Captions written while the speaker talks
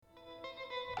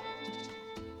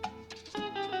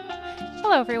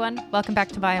Hello everyone, welcome back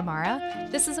to Amara.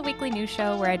 This is a weekly news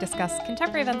show where I discuss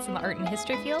contemporary events in the art and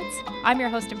history fields. I'm your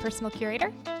host and personal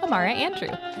curator, Amara Andrew.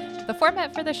 The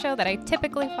format for the show that I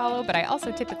typically follow, but I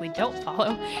also typically don't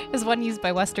follow, is one used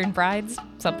by Western brides: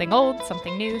 something old,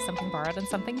 something new, something borrowed, and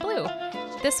something blue.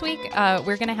 This week,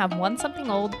 we're going to have one something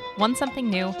old, one something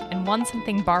new, and one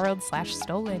something borrowed /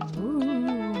 stolen.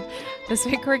 Ooh. This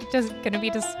week we're just going to be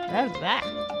discussing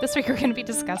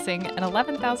an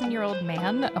 11,000-year-old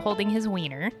man holding his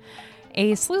wiener,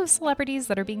 a slew of celebrities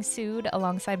that are being sued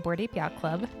alongside Bored Ape Yacht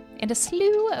Club, and a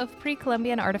slew of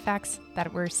pre-Columbian artifacts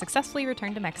that were successfully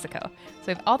returned to Mexico. So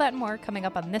we have all that and more coming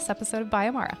up on this episode of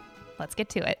Amara. Let's get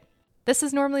to it. This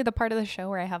is normally the part of the show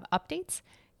where I have updates.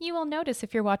 You will notice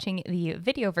if you're watching the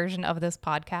video version of this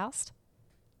podcast,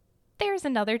 there's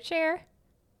another chair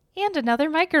and another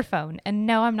microphone. And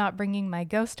no, I'm not bringing my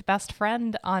ghost best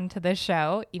friend onto this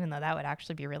show, even though that would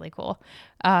actually be really cool.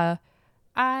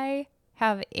 I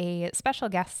have a special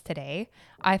guest today.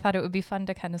 I thought it would be fun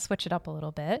to kind of switch it up a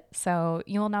little bit. So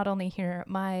you will not only hear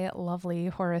my lovely,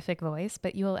 horrific voice,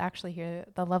 but you will actually hear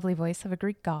the lovely voice of a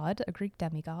Greek god, a Greek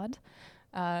demigod.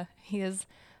 He is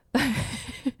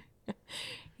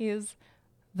he is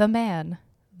the man,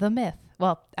 the myth.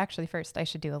 Well, actually, first I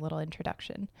should do a little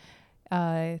introduction.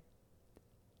 I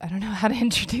don't know how to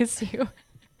introduce you.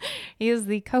 He is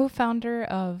the co-founder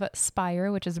of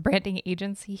Spire, which is a branding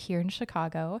agency here in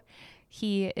Chicago.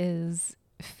 He is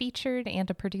featured and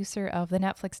a producer of the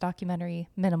Netflix documentary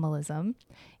Minimalism.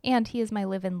 And he is my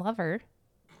live-in lover,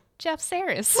 Jeff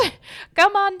Saris.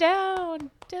 Come on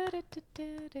down.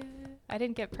 I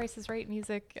didn't get Price is Right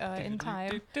music in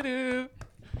time.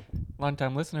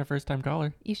 Long-time listener, first-time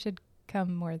caller. You should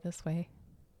come more this way.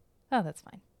 Oh, that's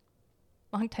fine.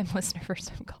 Long-time listener,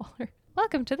 first-time caller.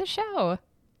 Welcome to the show.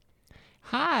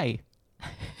 Hi.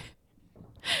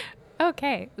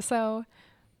 Okay, so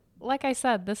like I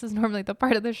said, this is normally the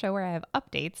part of the show where I have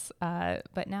updates,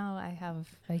 but now I have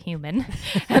a human.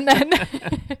 And then,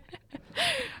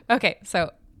 okay,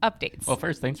 so updates. Well,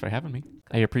 first, thanks for having me.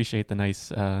 I appreciate the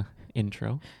nice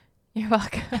intro. You're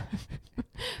welcome.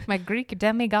 My Greek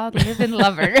demigod live-in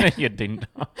lover. You ding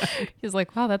dong. He's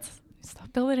like, wow,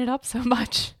 stop building it up so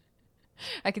much.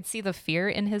 I could see the fear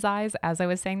in his eyes as I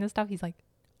was saying this stuff. He's like,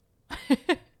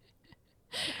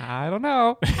 I don't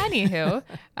know. Anywho,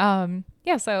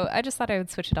 yeah, so I just thought I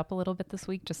would switch it up a little bit this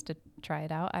week just to try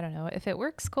it out. I don't know. If it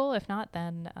works, cool. If not,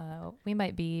 then we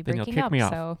might be breaking up.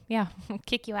 So yeah, I'll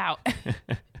kick you out.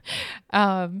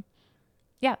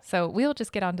 Yeah, so we'll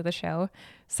just get on to the show.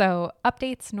 So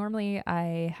updates, normally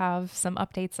I have some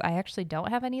updates. I actually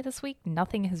don't have any this week.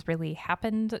 Nothing has really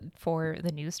happened for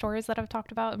the news stories that I've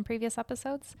talked about in previous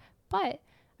episodes. But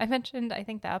I mentioned, I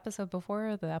think the episode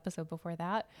before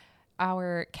that,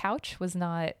 our couch was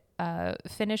not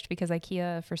finished because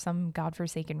IKEA, for some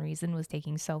godforsaken reason, was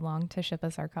taking so long to ship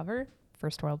us our cover.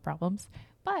 First world problems.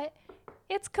 But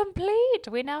it's complete.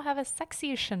 We now have a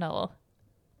sexy Chanel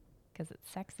because it's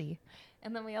sexy.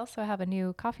 And then we also have a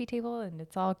new coffee table, and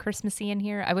it's all Christmassy in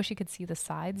here. I wish you could see the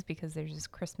sides because there's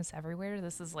just Christmas everywhere.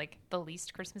 This is like the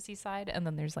least Christmassy side, and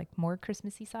then there's like more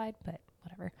Christmassy side, but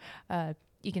whatever.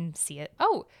 You can see it.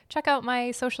 Oh, check out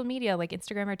my social media like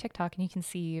Instagram or TikTok, and you can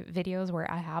see videos where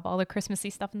I have all the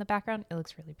Christmassy stuff in the background. It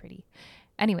looks really pretty.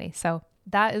 Anyway, so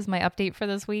that is my update for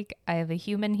this week. I have a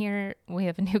human here. We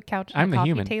have a new couch and a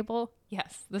coffee table.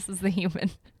 Yes, this is the human.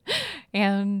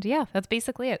 And yeah, that's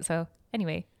basically it. So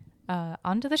anyway,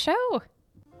 on to the show.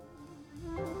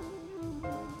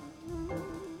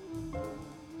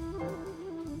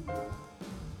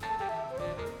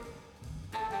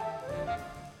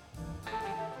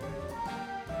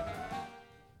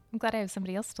 I'm glad I have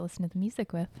somebody else to listen to the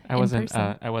music with. I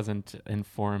wasn't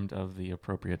informed of the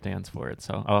appropriate dance for it,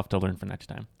 so I'll have to learn for next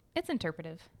time. It's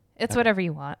interpretive. It's whatever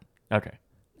you want. Okay.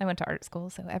 I went to art school,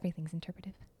 so everything's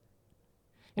interpretive.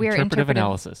 Interpretive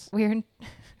analysis. We're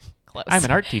close. I'm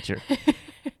an art teacher.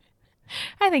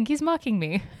 I think he's mocking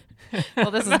me.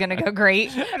 Well, this is going to go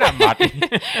great. I'm not mocking.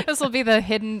 This will be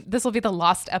the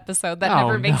lost episode that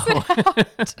never makes it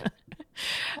out.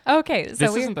 Okay. So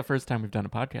this isn't the first time we've done a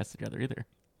podcast together either.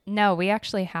 No, we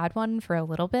actually had one for a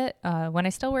little bit when I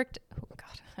still worked. Oh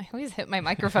God, I always hit my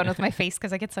microphone with my face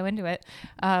because I get so into it.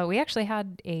 We actually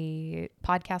had a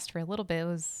podcast for a little bit. It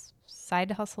was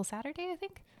Side Hustle Saturday, I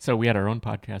think. So we had our own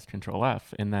podcast, Control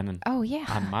F, and then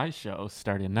on my show,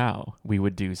 starting now, we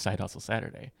would do Side Hustle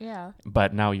Saturday. Yeah.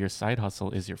 But now your side hustle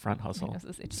is your front hustle.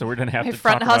 So we're gonna have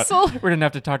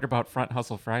to talk about Front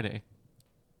Hustle Friday.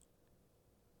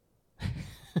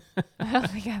 I don't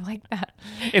think I like that.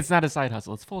 It's not a side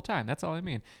hustle. It's full time. That's all I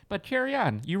mean. But carry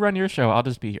on. You run your show. I'll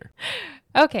just be here.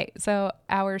 Okay, so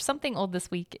our something old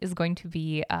this week is going to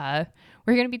be, we're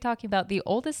going to be talking about the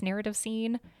oldest narrative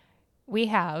scene we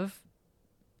have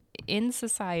in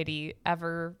society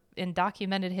ever in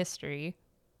documented history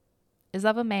is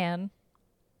of a man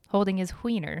holding his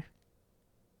wiener.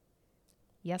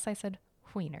 Yes, I said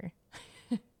wiener.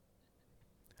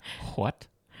 What?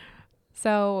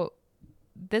 So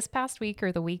this past week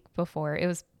or the week before, it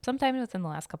was sometime within the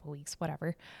last couple of weeks,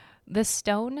 whatever. The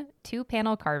stone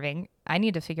 2-panel carving, I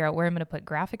need to figure out where I'm going to put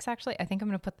graphics actually. I think I'm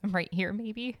going to put them right here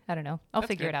maybe. I don't know. I'll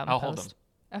figure it out in I'll post. hold them.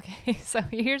 Okay, so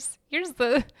here's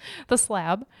the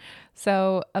slab.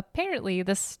 So apparently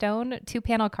this stone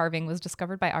 2-panel carving was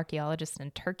discovered by archaeologists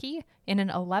in Turkey in an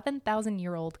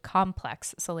 11,000-year-old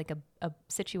complex. So like a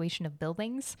situation of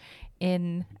buildings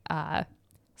in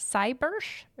Cyberk.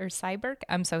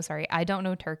 I'm so sorry. I don't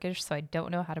know Turkish, so I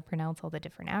don't know how to pronounce all the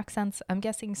different accents. I'm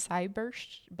guessing Cyberk,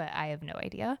 but I have no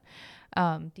idea.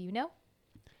 Do you know?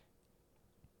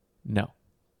 No.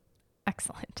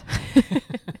 Excellent.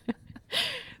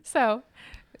 So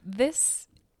this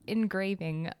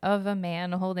engraving of a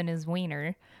man holding his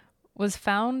wiener was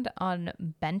found on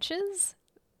benches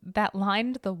that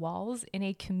lined the walls in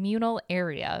a communal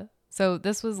area. So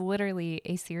this was literally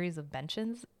a series of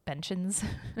benches.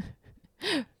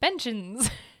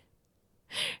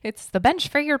 It's the bench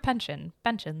for your pension.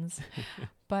 Benches.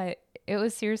 But it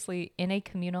was seriously in a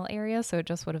communal area, so it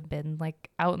just would have been like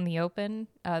out in the open.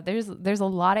 There's a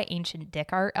lot of ancient dick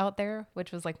art out there,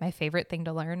 which was like my favorite thing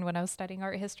to learn when I was studying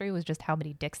art history, was just how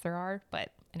many dicks there are.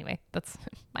 But anyway, that's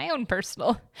my own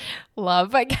personal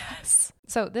love, I guess.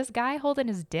 So this guy holding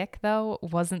his dick, though,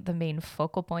 wasn't the main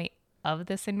focal point of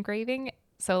this engraving.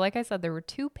 So like I said, there were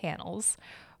 2 panels.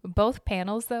 Both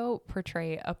panels, though,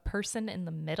 portray a person in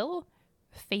the middle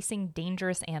facing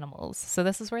dangerous animals. So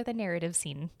this is where the narrative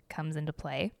scene comes into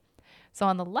play. So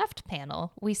on the left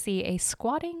panel, we see a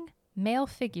squatting male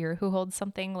figure who holds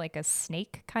something like a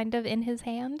snake kind of in his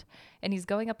hand, and he's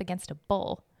going up against a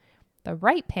bull. The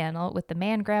right panel, with the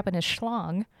man grabbing his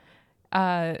schlong,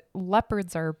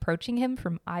 leopards are approaching him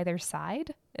from either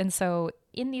side. And so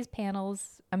in these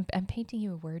panels, I'm painting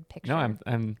you a word picture. No,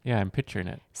 I'm picturing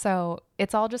it. So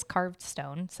it's all just carved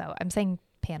stone. So I'm saying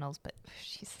panels, but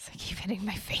Jesus, I keep hitting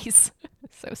my face.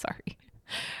 So sorry.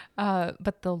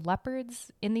 But the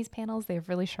leopards in these panels, they have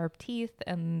really sharp teeth,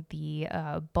 and the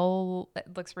bull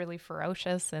looks really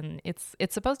ferocious, and it's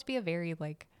supposed to be a very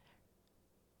like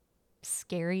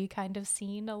scary kind of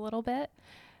scene a little bit.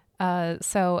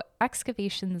 So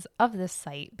excavations of this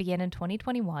site began in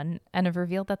 2021 and have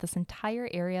revealed that this entire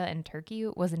area in Turkey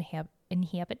was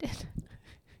inhabited.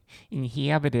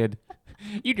 Inhabited.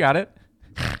 You got it.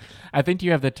 I think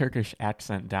you have the Turkish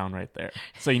accent down right there.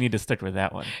 So you need to stick with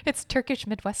that one. It's Turkish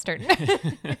Midwestern.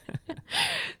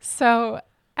 So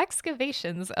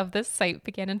excavations of this site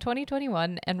began in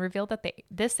 2021 and revealed that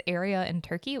this area in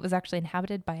Turkey was actually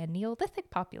inhabited by a Neolithic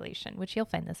population, which you'll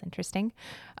find this interesting.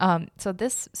 So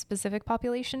this specific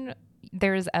population,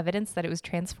 there is evidence that it was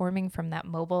transforming from that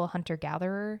mobile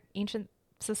hunter-gatherer ancient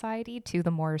society to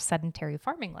the more sedentary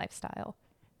farming lifestyle.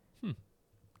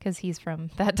 Because he's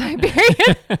from that time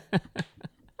period.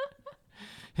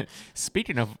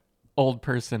 Speaking of old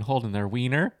person holding their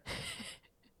wiener.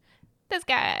 This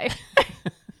guy.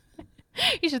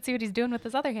 You should see what he's doing with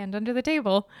his other hand under the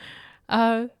table.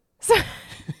 So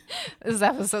this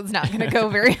episode's not going to go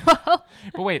very well.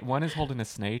 But wait, one is holding a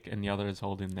snake and the other is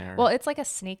holding their... Well, it's like a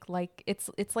snake, like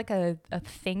it's like a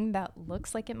thing that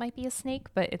looks like it might be a snake,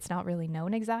 but it's not really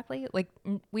known exactly. Like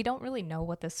we don't really know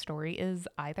what this story is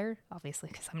either, obviously,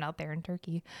 because I'm not there in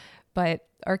Turkey. But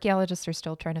archaeologists are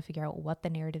still trying to figure out what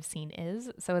the narrative scene is.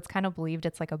 So it's kind of believed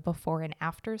it's like a before and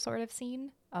after sort of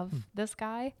scene of this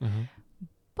guy. Mm-hmm.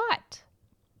 But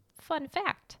fun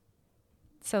fact.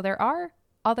 So there are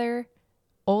other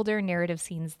older narrative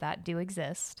scenes that do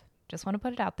exist. Just want to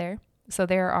put it out there. So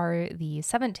there are the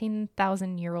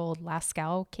 17,000-year-old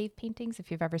Lascaux cave paintings,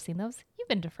 if you've ever seen those. You've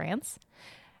been to France.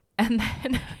 And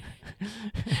then...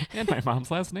 and my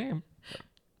mom's last name.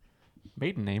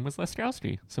 Maiden name was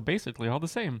Laskowski. So basically all the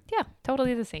same. Yeah,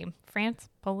 totally the same. France,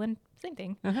 Poland, same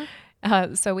thing.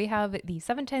 Uh-huh. So we have the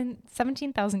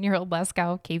 17,000-year-old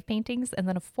Lascaux cave paintings and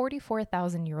then a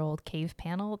 44,000-year-old cave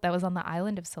panel that was on the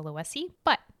island of Sulawesi.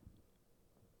 But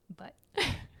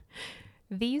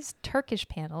these Turkish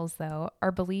panels, though,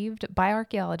 are believed by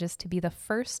archaeologists to be the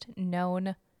first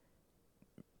known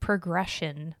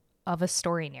progression of a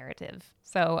story narrative.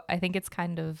 So I think it's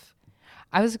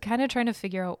I was kind of trying to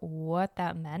figure out what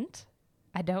that meant.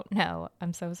 I don't know.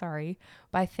 I'm so sorry.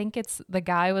 But I think it's the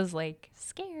guy was like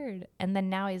scared. And then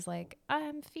now he's like,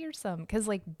 I'm fearsome. Because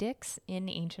like dicks in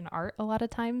ancient art a lot of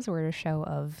times were a show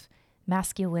of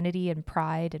masculinity and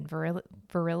pride and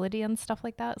virility and stuff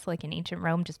like that. So like in ancient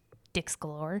Rome, just dicks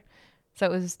galore. So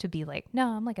it was to be like, no,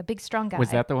 I'm like a big, strong guy.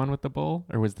 Was that the one with the bull,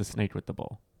 or was the snake with the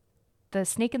bull? The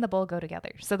snake and the bull go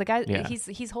together. So the guy, Yeah.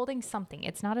 he's holding something.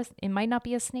 It's not it might not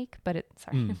be a snake, but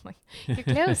like, you're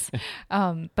close.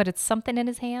 But it's something in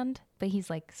his hand, but he's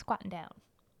like squatting down.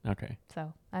 Okay.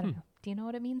 So I don't know. Do you know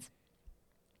what it means?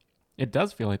 It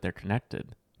does feel like they're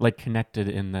connected. Like connected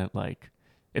in that, like,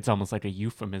 it's almost like a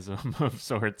euphemism of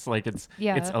sorts. Like it's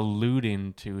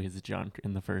alluding to his junk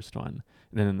in the first one.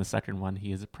 And then in the second one,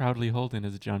 he is proudly holding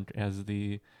his junk as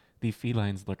the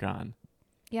felines look on.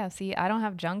 Yeah, see, I don't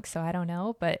have junk, so I don't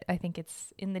know, but I think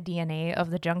it's in the DNA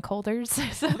of the junk holders,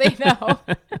 so they know.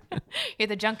 You're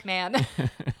the junk man.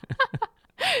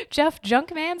 Jeff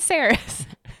Junkman Saris.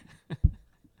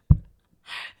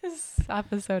 This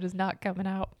episode is not coming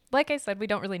out. Like I said, we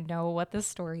don't really know what this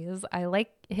story is. I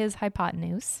like his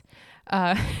hypotenuse.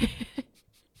 Right,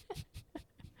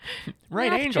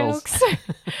 angels. Jokes.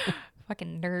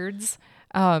 Fucking nerds.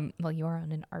 Well, you are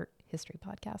on an art history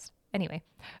podcast. Anyway,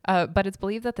 but it's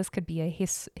believed that this could be a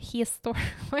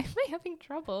Why am I having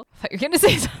trouble? I thought you were going to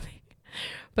say something.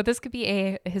 But this could be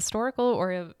a historical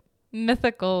or a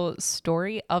mythical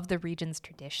story of the region's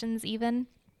traditions even.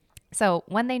 So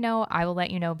when they know, I will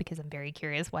let you know because I'm very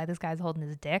curious why this guy's holding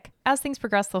his dick. As things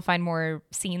progress, they'll find more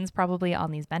scenes probably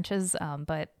on these benches.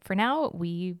 But for now,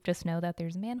 we just know that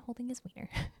there's a man holding his wiener.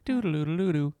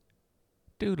 Doodle-doodle-doo.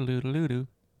 Doodle-doodle-doo.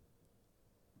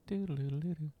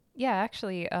 Doodle-doodle-doo. Yeah,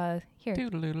 actually, here.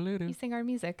 Doodle-doodle-doo. You sing our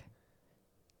music.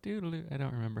 Doodle-doo. I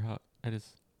don't remember how.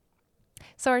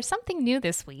 So our something new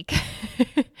this week.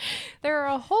 There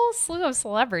are a whole slew of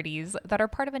celebrities that are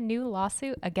part of a new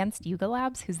lawsuit against Yuga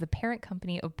Labs, who's the parent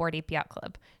company of Bored Ape Yacht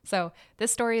Club. So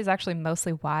this story is actually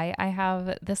mostly why I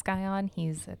have this guy on.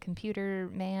 He's a computer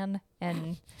man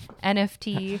and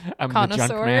NFT I'm connoisseur.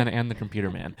 the junk man and the computer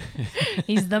man.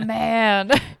 He's the man.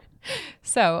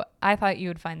 So I thought you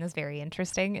would find this very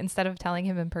interesting. Instead of telling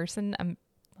him in person,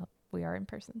 we are in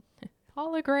person.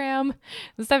 Hologram.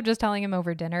 Instead of just telling him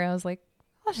over dinner, I was like,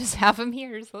 I'll just have him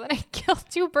here so that I kill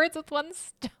two birds with one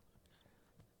stone.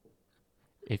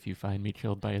 If you find me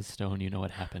killed by a stone, you know what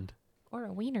happened. Or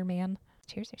a wiener man.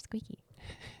 Cheers are squeaky.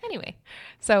 Anyway,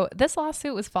 so this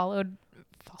lawsuit was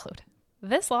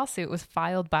This lawsuit was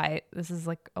filed by, this is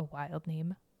like a wild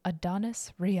name,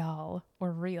 Adonis Real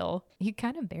or Real. You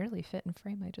kind of barely fit in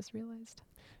frame, I just realized.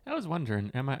 I was wondering,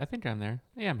 I think I'm there.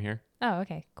 Yeah, I'm here. Oh,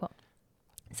 okay, cool.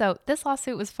 So this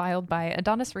lawsuit was filed by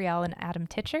Adonis Real and Adam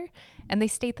Titcher, and they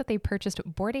state that they purchased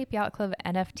Bored Ape Yacht Club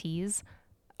NFTs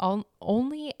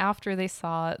only after they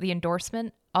saw the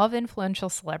endorsement of influential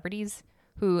celebrities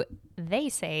who they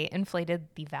say inflated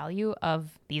the value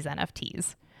of these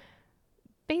NFTs.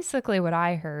 Basically what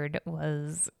I heard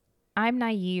was, I'm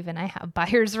naive and I have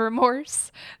buyer's remorse.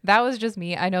 That was just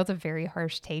me. I know it's a very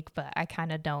harsh take, but I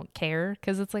kind of don't care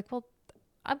because it's like, well,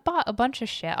 I bought a bunch of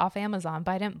shit off Amazon,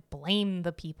 but I didn't blame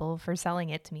the people for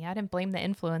selling it to me. I didn't blame the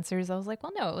influencers. I was like,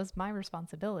 well, no, it was my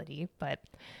responsibility. But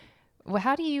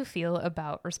how do you feel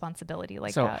about responsibility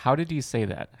like that? So how did you say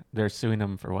that? They're suing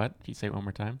them for what? Can you say it one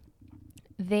more time?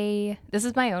 This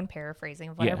is my own paraphrasing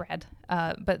of what I read,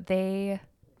 but they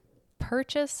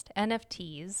purchased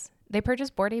NFTs. They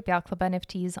purchased Bored Ape Yacht Club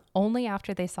NFTs only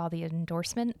after they saw the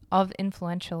endorsement of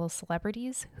influential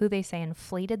celebrities who they say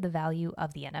inflated the value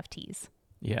of the NFTs.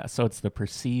 Yeah, so it's the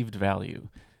perceived value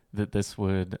that this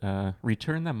would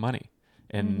return them money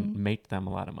and make them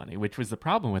a lot of money, which was the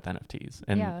problem with NFTs.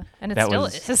 And yeah, and it still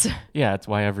is. Yeah, it's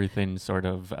why everything sort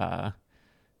of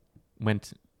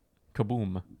went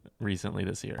kaboom recently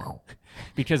this year.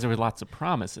 Because there were lots of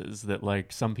promises that,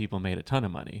 like, some people made a ton of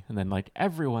money, and then, like,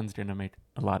 everyone's going to make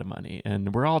a lot of money,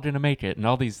 and we're all going to make it, and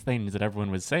all these things that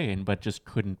everyone was saying, but just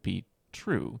couldn't be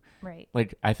true. Right.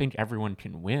 Like, I think everyone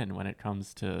can win when it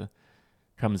comes to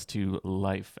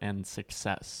life and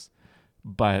success,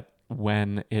 but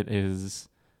when it is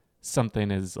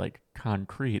something as like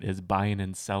concrete as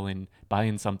buying something,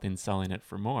 selling it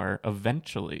for more,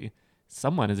 eventually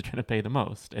someone is going to pay the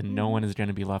most, and no one is going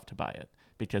to be left to buy it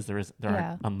because there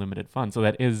aren't unlimited funds.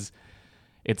 So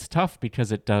it's tough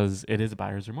because it is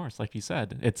buyer's remorse, like you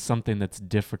said. It's something that's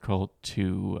difficult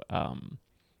to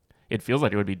it feels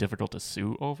like it would be difficult to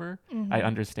sue over. I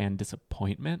understand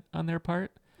disappointment on their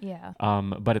part. Yeah.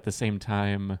 But at the same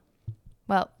time...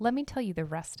 Well, let me tell you the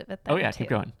rest of it then, keep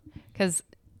going. Because,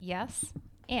 yes,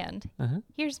 and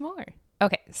here's more.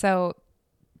 Okay, so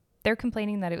they're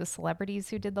complaining that it was celebrities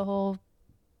who did the whole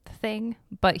thing,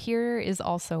 but here is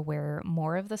also where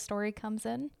more of the story comes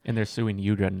in. And they're suing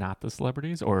Yuga, not the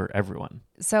celebrities, or everyone?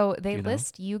 So they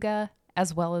list Yuga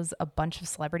as well as a bunch of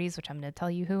celebrities, which I'm going to tell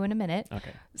you who in a minute.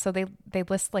 Okay. So they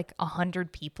list like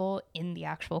 100 people in the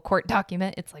actual court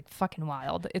document. It's like fucking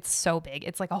wild. It's so big.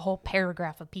 It's like a whole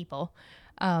paragraph of people.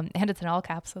 And it's in all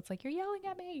caps, so it's like, you're yelling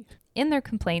at me. In their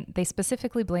complaint, they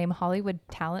specifically blame Hollywood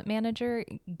talent manager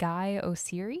Guy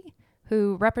Oseary,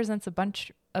 who represents a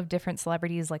bunch of different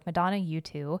celebrities like Madonna,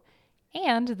 U2,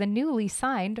 and the newly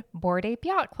signed Bored Ape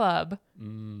Yacht Club.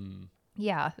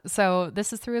 Yeah, so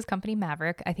this is through his company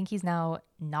Maverick. I think he's now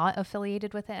not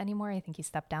affiliated with it anymore. I think he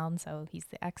stepped down, so he's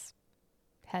the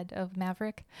ex-head of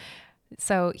Maverick.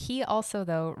 So he also,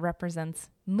 though, represents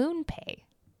MoonPay.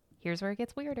 Here's where it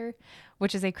gets weirder,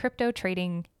 which is a crypto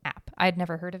trading app. I'd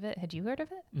never heard of it. Had you heard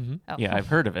of it? Mm-hmm. Oh. Yeah, I've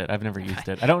heard of it. I've never used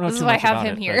it. I don't know This too is why I much have about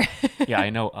him it, here. Yeah, I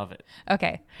know of it.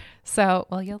 Okay. So,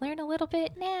 well, you'll learn a little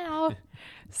bit now.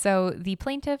 So the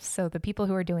plaintiffs, so the people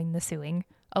who are doing the suing,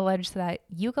 allege that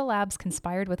Yuga Labs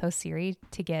conspired with Oseary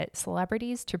to get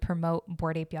celebrities to promote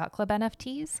Bored Ape Yacht Club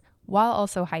NFTs, while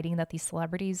also hiding that these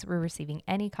celebrities were receiving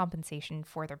any compensation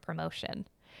for their promotion.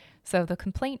 So the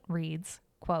complaint reads,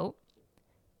 quote,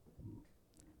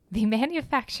 "The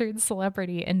manufactured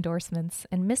celebrity endorsements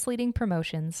and misleading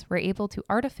promotions were able to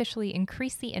artificially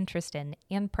increase the interest in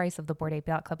and price of the Bored Ape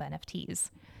Yacht Club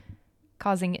NFTs,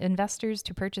 causing investors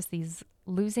to purchase these,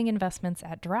 losing investments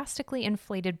at drastically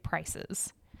inflated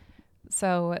prices."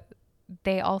 So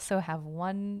they also have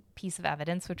one piece of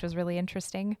evidence, which was really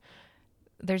interesting.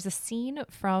 There's a scene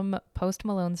from Post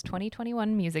Malone's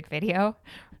 2021 music video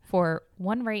for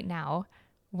One Right Now,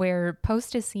 where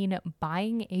Post is seen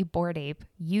buying a Bored Ape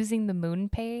using the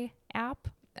MoonPay app,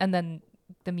 and then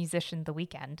the musician The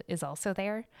Weeknd is also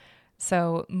there.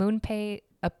 So MoonPay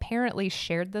apparently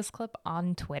shared this clip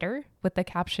on Twitter with the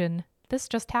caption, "This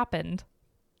just happened."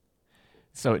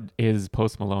 So is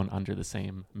Post Malone under the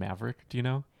same Maverick? Do you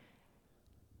know?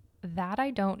 That I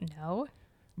don't know.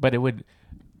 But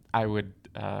I would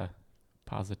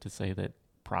posit to say that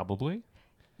probably.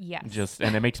 Yes.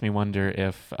 And it makes me wonder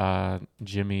if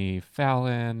Jimmy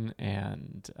Fallon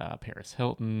and Paris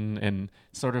Hilton and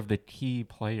sort of the key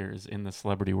players in the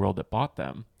celebrity world that bought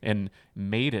them and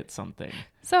made it something.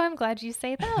 So I'm glad you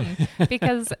say them,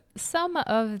 because some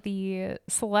of the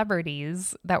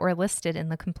celebrities that were listed in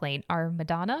the complaint are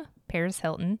Madonna, Paris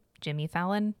Hilton, Jimmy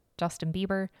Fallon, Justin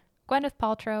Bieber, Gwyneth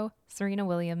Paltrow, Serena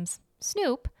Williams,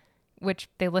 Snoop, which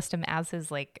they list him as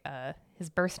his his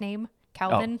birth name,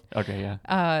 Calvin. Oh, okay, yeah.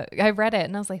 I read it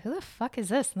and I was like, who the fuck is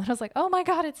this? And then I was like, oh my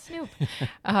God, it's Snoop.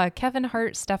 Kevin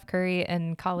Hart, Steph Curry,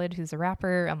 and Khalid, who's a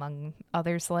rapper, among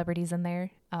other celebrities in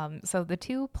there. So the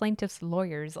two plaintiffs'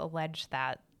 lawyers allege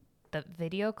that the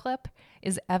video clip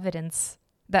is evidence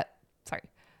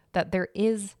that there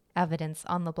is evidence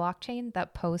on the blockchain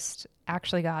that Post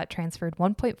actually got transferred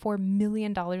 $1.4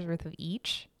 million worth of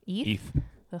ETH,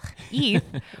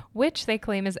 which they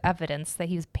claim is evidence that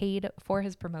he was paid for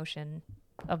his promotion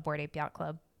of Bored Ape Yacht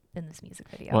Club in this music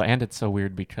video. Well, and it's so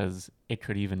weird because it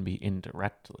could even be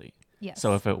indirectly. Yes.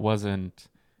 So if it wasn't,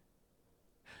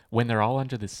 when they're all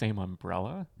under the same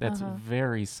umbrella, that's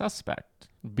very suspect,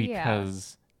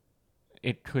 because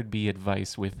it could be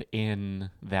advice within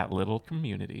that little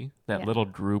community, that little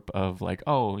group of like,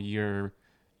 oh, you're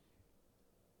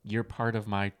part of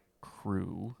my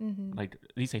crew. Like,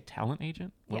 did you say talent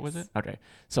agent? What was it? Okay.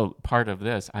 So part of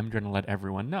this, I'm going to let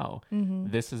everyone know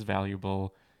this is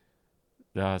valuable.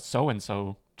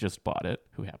 So-and-so just bought it,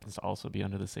 who happens to also be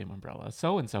under the same umbrella.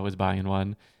 So-and-so is buying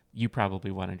one. You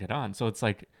probably want to get on. So it's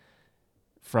like,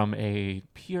 from a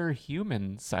pure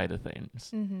human side of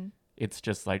things, it's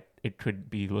just like, it could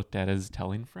be looked at as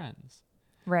telling friends.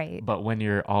 Right. But when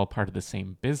you're all part of the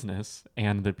same business,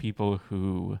 and the people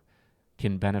who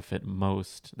can benefit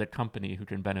most, the company who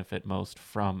can benefit most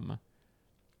from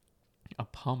a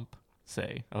pump,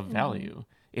 say, of value,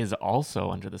 is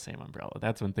also under the same umbrella,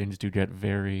 that's when things do get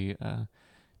very,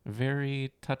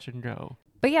 very touch and go.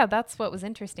 But yeah, that's what was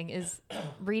interesting, is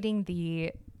reading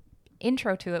the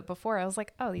intro to it before, I was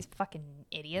like, oh, these fucking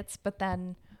idiots. But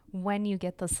then when you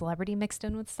get the celebrity mixed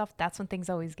in with stuff, that's when things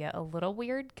always get a little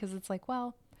weird, because it's like,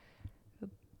 well,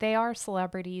 they are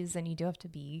celebrities and you do have to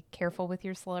be careful with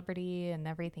your celebrity and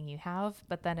everything you have.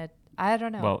 But then I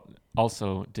don't know. Well,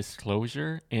 also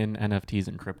disclosure in NFTs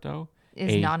and crypto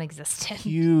is non-existent.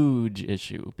 Huge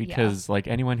issue, because like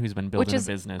anyone who's been building a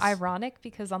business. Which is ironic,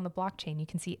 because on the blockchain you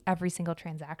can see every single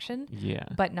transaction,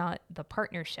 but not the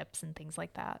partnerships and things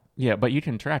like that. Yeah, but you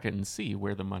can track it and see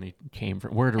where the money came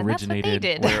from, where it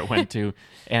originated, where it went to.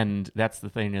 And that's the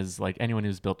thing, is like anyone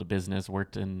who's built a business,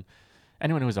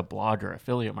 anyone who's a blogger,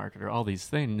 affiliate marketer, all these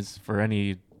things for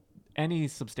any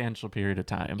substantial period of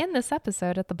time. In this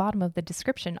episode, at the bottom of the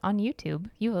description on YouTube,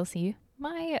 you will see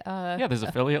My Yeah, there's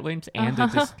affiliate links and a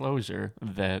disclosure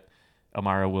that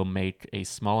Amara will make a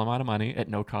small amount of money at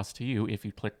no cost to you if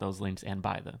you click those links and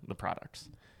buy the products.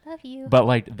 love you. But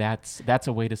like that's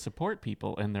a way to support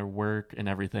people and their work and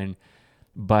everything.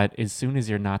 But as soon as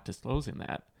you're not disclosing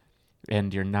that,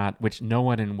 and you're not, which no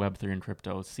one in Web3 and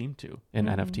crypto seemed to in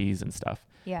NFTs and stuff,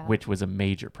 Yeah. which was a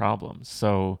major problem.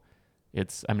 So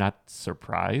I'm not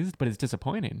surprised, but it's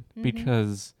disappointing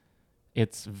because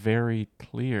it's very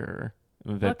clear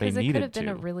that they it needed could have to. been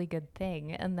a really good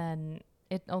thing, and then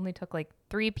it only took like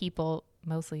 3 people,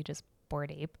 mostly just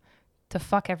Bored Ape, to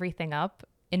fuck everything up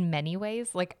in many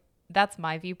ways. Like, that's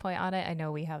my viewpoint on it. I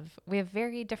know we have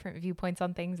very different viewpoints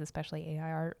on things, especially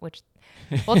AI art, which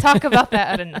we'll talk about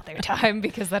that at another time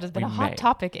because that has been a hot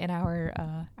topic in our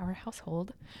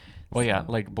household. Well, yeah,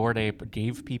 like Bored Ape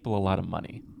gave people a lot of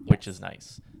money, which is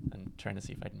nice. I'm trying to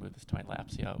see if I can move this to my lap,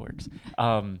 see how it works.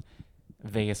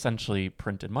 They essentially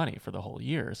printed money for the whole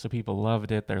year, so people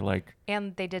loved it. They're like,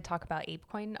 and they did talk about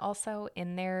ApeCoin also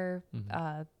in their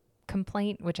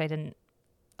complaint, which I didn't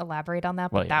elaborate on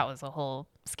that, but that was a whole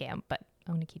scam. But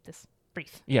I'm going to keep this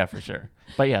brief. Yeah, for sure.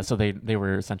 But yeah, so they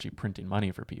were essentially printing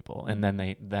money for people, and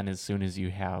then as soon as you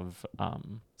have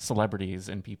celebrities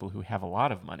and people who have a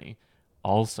lot of money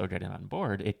also getting on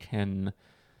board, it can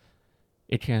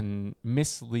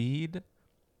mislead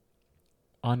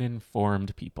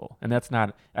uninformed people. And that's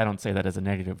not, I don't say that as a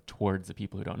negative towards the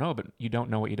people who don't know, but you don't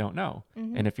know what you don't know.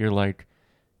 And if you're like,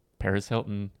 Paris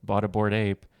Hilton bought a Bored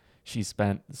Ape, she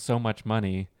spent so much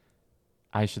money,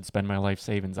 I should spend my life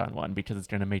savings on one because it's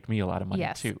going to make me a lot of money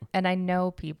too. And I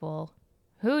know people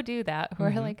who do that, who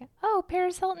are like, oh,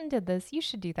 Paris Hilton did this, you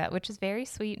should do that, which is very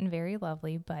sweet and very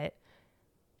lovely, but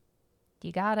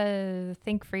you gotta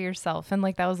think for yourself. And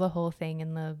like, that was the whole thing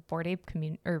in the Bored Ape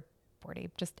community, or Bored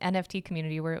Ape, just NFT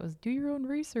community, where it was do your own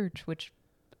research, which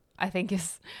I think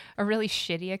is a really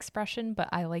shitty expression, but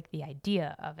I like the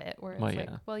idea of it, where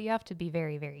it's well, you have to be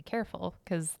very, very careful,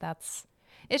 because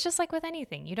it's just like with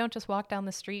anything. You don't just walk down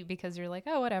the street because you're like,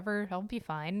 oh, whatever, I'll be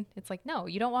fine. It's like, no,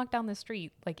 you don't walk down the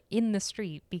street, like in the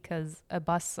street, because a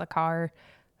bus, a car,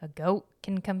 a goat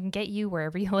can come get you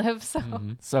wherever you live.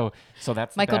 So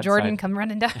that's Michael Jordan come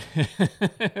running down.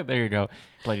 There you go.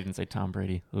 Glad you didn't say Tom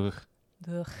Brady. Ugh.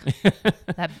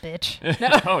 That bitch. No.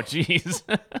 Oh, jeez.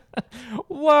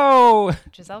 Whoa.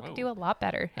 Giselle could do a lot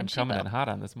better. I'm coming in hot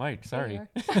on this mic. Sorry.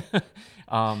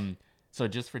 So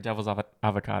just for devil's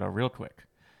avocado, real quick.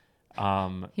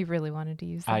 He really wanted to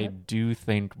use that. I do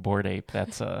think Bored Ape,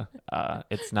 that's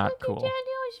it's not cool.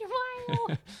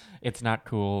 It's not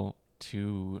cool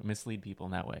to mislead people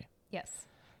in that way. Yes.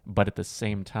 But at the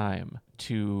same time,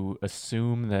 to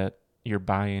assume that you're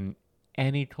buying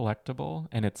any collectible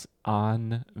and it's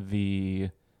on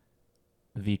the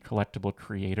collectible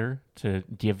creator to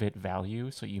give it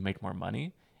value so you make more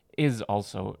money is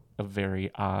also a very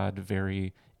odd,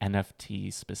 very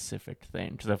NFT specific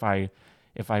thing. Because if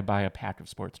I buy a pack of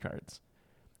sports cards,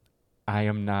 I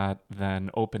am not then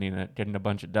opening it, getting a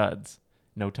bunch of duds.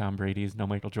 No Tom Brady's, no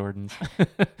Michael Jordans.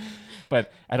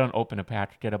 But I don't open a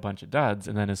pack, get a bunch of duds,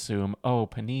 and then assume, oh,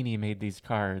 Panini made these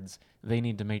cards. They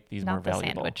need to make these more valuable. Not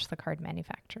the sandwich, the card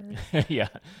manufacturer. Yeah.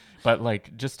 But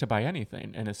like just to buy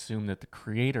anything and assume that the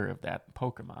creator of that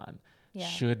Pokemon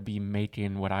should be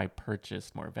making what I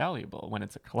purchased more valuable when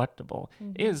it's a collectible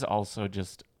is also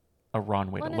just a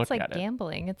wrong way to look at it. It's like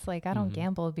gambling. It's like, I don't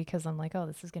gamble because I'm like, oh,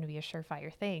 this is going to be a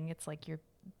surefire thing. It's like you're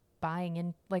buying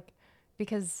in, like,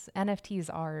 because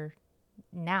NFTs are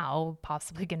now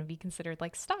possibly going to be considered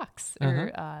like stocks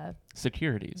or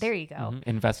securities. There you go.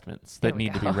 Investments that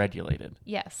need to be regulated.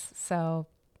 Yes. So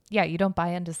yeah, you don't buy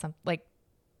into some like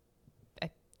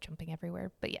jumping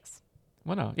everywhere, but yes.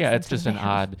 Well, no, yeah, it's just an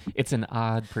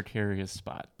odd precarious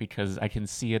spot because I can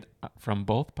see it from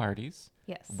both parties.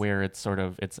 Yes. Where it's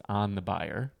on the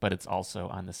buyer, but it's also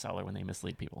on the seller when they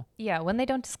mislead people. Yeah. When they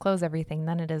don't disclose everything,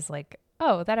 then it is like,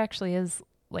 oh, that actually is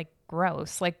like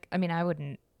gross. Like, I mean, I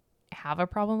wouldn't have a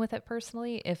problem with it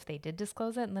personally if they did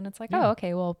disclose it, and then it's like, oh,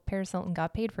 okay, well, Paris Hilton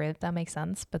got paid for it. That makes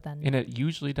sense. But then, and it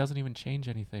usually doesn't even change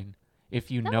anything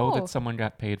if you know that someone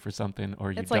got paid for something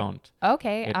or you don't.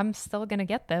 Okay, I'm still gonna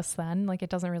get this then. Like, it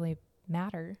doesn't really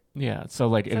matter. Yeah.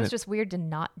 So it's just weird to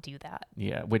not do that.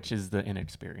 Yeah, which is the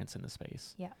inexperience in the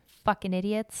space. Yeah, fucking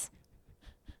idiots.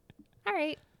 All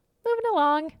right, moving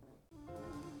along.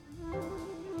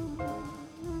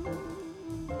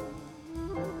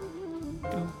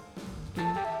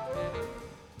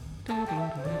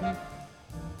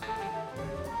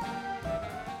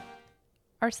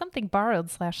 Our something borrowed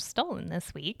 / stolen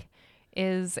this week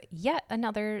is yet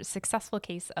another successful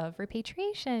case of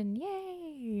repatriation.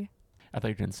 Yay! I thought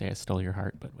you were going to say I stole your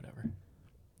heart, but whatever.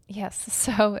 Yes.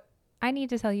 So I need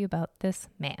to tell you about this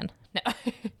man. No.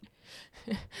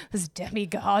 This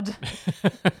demigod.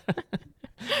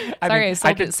 Sorry, I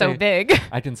sold it so big.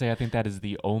 I can say I think that is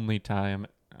the only time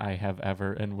I have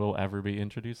ever and will ever be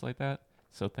introduced like that.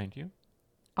 So thank you.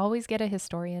 Always get a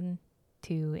historian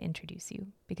to introduce you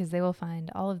because they will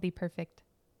find all of the perfect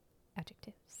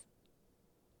adjectives.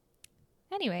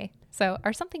 Anyway, so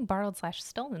our something borrowed /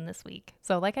 stolen this week.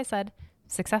 So like I said,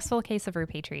 successful case of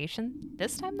repatriation.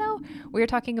 This time though, we're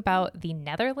talking about the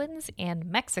Netherlands and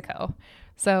Mexico.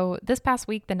 So this past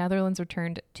week, the Netherlands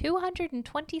returned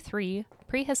 223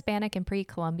 pre-Hispanic and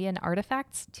pre-Columbian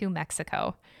artifacts to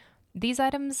Mexico. These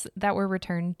items that were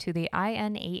returned to the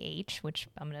INAH, which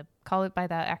I'm going to call it by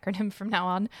that acronym from now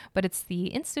on, but it's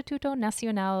the Instituto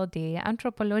Nacional de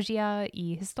Antropología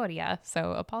y Historia.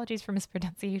 So apologies for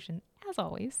mispronunciation, as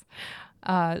always.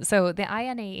 So the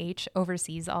INAH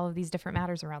oversees all of these different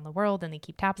matters around the world, and they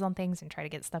keep tabs on things and try to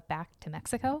get stuff back to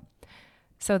Mexico.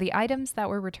 So the items that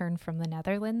were returned from the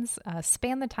Netherlands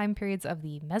span the time periods of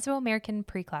the Mesoamerican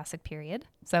Preclassic period.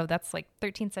 So that's like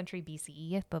 13th century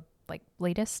BCE, the like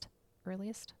latest,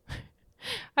 earliest.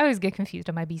 I always get confused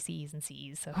on my BCEs and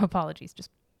CEs, so apologies.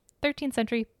 Just 13th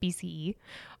century BCE,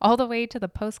 all the way to the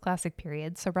post-classic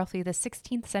period, so roughly the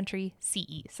 16th century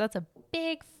CE. So that's a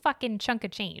big fucking chunk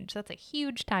of change. That's a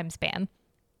huge time span.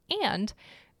 And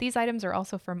these items are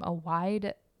also from a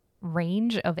wide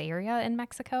range of area in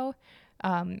Mexico,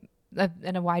 and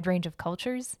a wide range of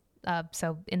cultures.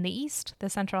 So in the east,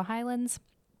 the Central Highlands,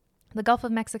 the Gulf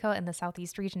of Mexico, and the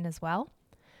southeast region as well.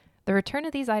 The return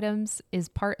of these items is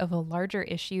part of a larger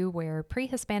issue where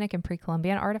pre-Hispanic and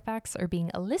pre-Columbian artifacts are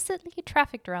being illicitly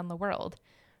trafficked around the world.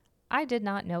 I did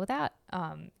not know that.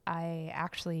 I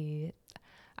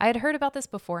had heard about this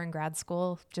before in grad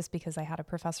school just because I had a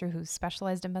professor who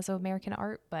specialized in Mesoamerican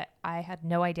art, but I had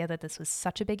no idea that this was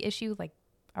such a big issue, like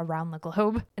around the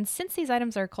globe. And since these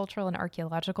items are cultural and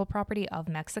archaeological property of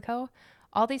Mexico,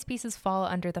 all these pieces fall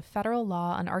under the federal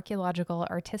law on archaeological,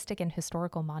 artistic, and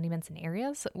historical monuments and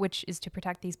areas, which is to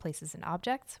protect these places and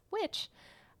objects, which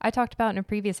I talked about in a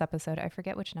previous episode. I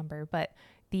forget which number, but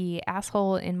the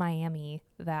asshole in Miami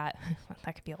that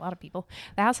could be a lot of people.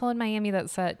 The asshole in Miami that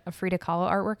set a Frida Kahlo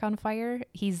artwork on fire,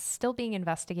 he's still being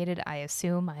investigated, I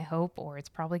assume, I hope, or it's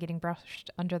probably getting brushed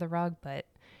under the rug, but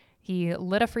he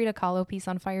lit a Frida Kahlo piece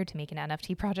on fire to make an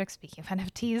NFT project, speaking of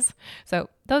NFTs. So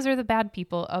those are the bad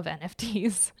people of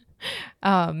NFTs.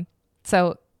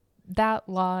 So that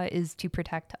law is to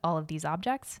protect all of these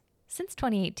objects. Since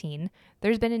 2018,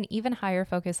 there's been an even higher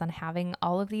focus on having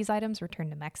all of these items returned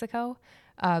to Mexico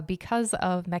because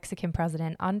of Mexican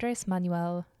President Andres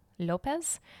Manuel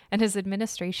Lopez and his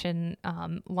administration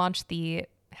launched the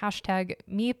hashtag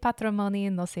Mi Patrimonio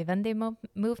no se vende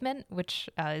movement, which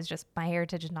is just my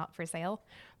heritage is not for sale.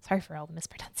 Sorry for all the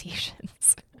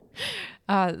mispronunciations.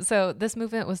 So this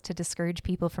movement was to discourage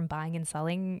people from buying and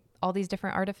selling all these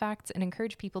different artifacts and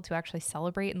encourage people to actually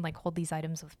celebrate and like hold these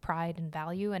items with pride and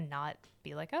value and not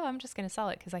be like, oh, I'm just going to sell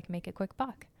it because I can make a quick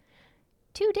buck.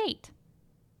 To date,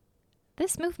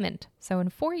 this movement, so in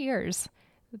 4 years,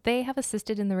 they have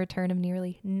assisted in the return of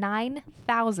nearly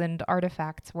 9,000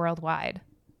 artifacts worldwide.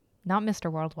 Not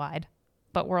Mr. Worldwide,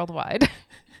 but worldwide.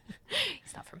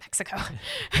 He's not from Mexico.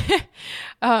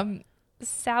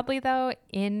 Sadly, though,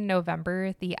 in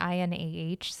November, the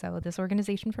INAH, so this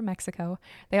organization from Mexico,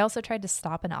 they also tried to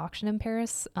stop an auction in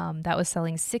Paris that was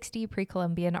selling 60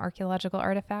 pre-Columbian archaeological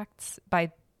artifacts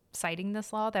by citing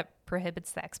this law that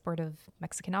prohibits the export of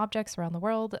Mexican objects around the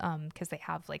world because they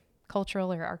have like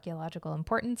cultural or archaeological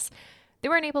importance. They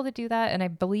weren't able to do that, and I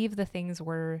believe the things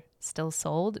were still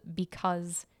sold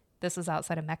because this is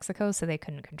outside of Mexico, so they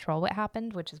couldn't control what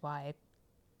happened, which is why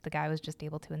the guy was just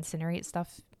able to incinerate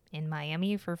stuff in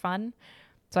Miami for fun.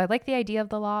 So I like the idea of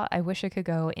the law. I wish it could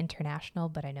go international,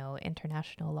 but I know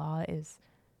international law is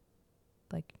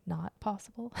like not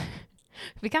possible.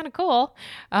 It'd be kind of cool.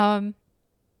 Yeah,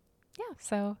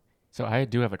 so I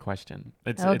do have a question.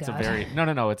 It's God. a very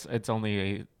no. It's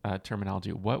only a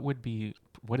terminology. What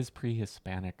does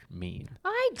pre-Hispanic mean?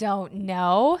 I don't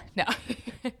know. No.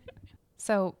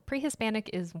 So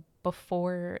pre-Hispanic is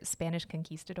before Spanish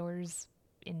conquistadors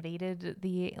invaded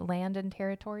the land and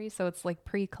territory. So it's like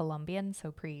pre-Columbian, so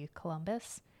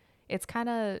pre-Columbus. It's kind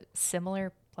of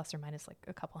similar, plus or minus like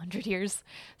a couple hundred years.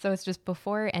 So it's just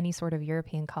before any sort of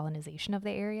European colonization of the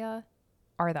area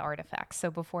are the artifacts. So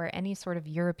before any sort of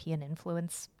European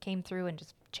influence came through and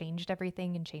just changed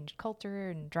everything and changed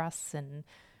culture and dress and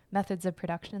methods of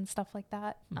production and stuff like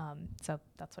that. So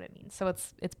that's what it means. So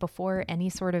it's before any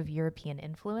sort of European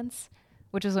influence,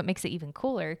 which is what makes it even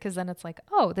cooler because then it's like,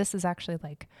 oh, this is actually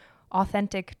like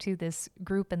authentic to this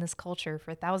group and this culture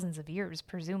for thousands of years,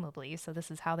 presumably. So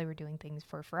this is how they were doing things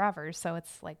for forever. So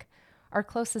it's like our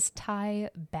closest tie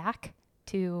back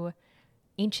to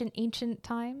ancient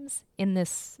times in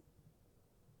this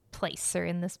place or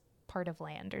in this part of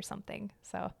land or something.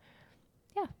 So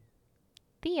yeah,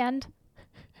 the end.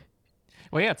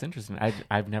 Well, yeah, it's interesting.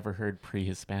 I've never heard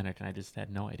pre-Hispanic, and I just had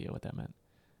no idea what that meant.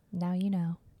 Now you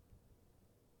know.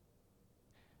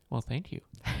 Well, thank you.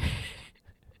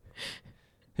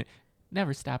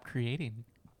 Never stop creating.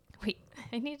 Wait,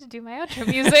 I need to do my outro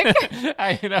music.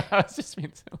 I was just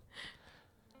being silly.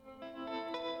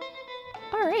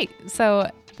 All right, so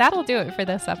that'll do it for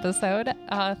this episode.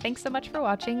 Thanks so much for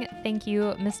watching. Thank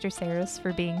you, Mr. Saris,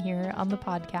 for being here on the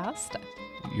podcast.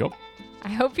 Yup. I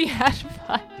hope you had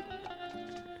fun.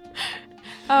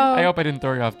 I hope I didn't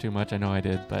throw you off too much. I know I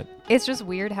did, but it's just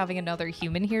weird having another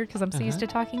human here because I'm so used to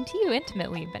talking to you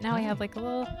intimately, but now I have like a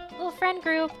little friend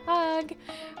group hug.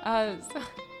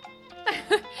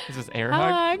 Is this air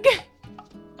hug?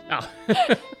 Oh.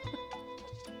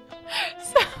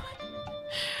 So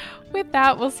with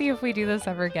that, we'll see if we do this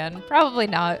ever again. Probably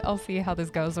not. I'll see how this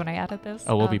goes when I edit this.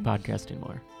 Oh, we'll be podcasting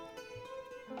more.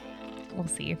 We'll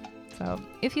see. So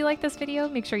if you like this video,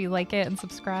 make sure you like it and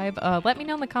subscribe. Let me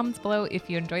know in the comments below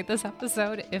if you enjoyed this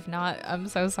episode. If not, I'm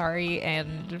so sorry,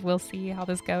 and we'll see how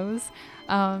this goes.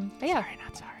 But yeah. Sorry,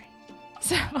 not sorry.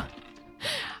 So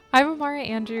I'm Amara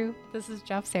Andrew. This is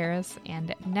Jeff Saris,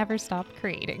 and never stop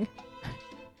creating.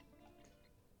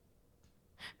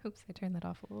 Oops, I turned that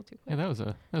off a little too quick. Yeah,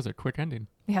 that was a quick ending.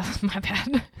 Yeah, my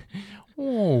bad.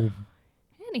 Oh.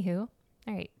 Anywho,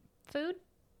 all right, food.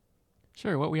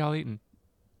 Sure. What we all eating?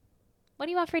 What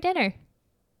do you want for dinner?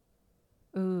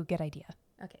 Ooh, good idea.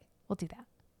 Okay, we'll do that.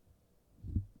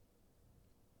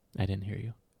 I didn't hear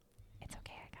you.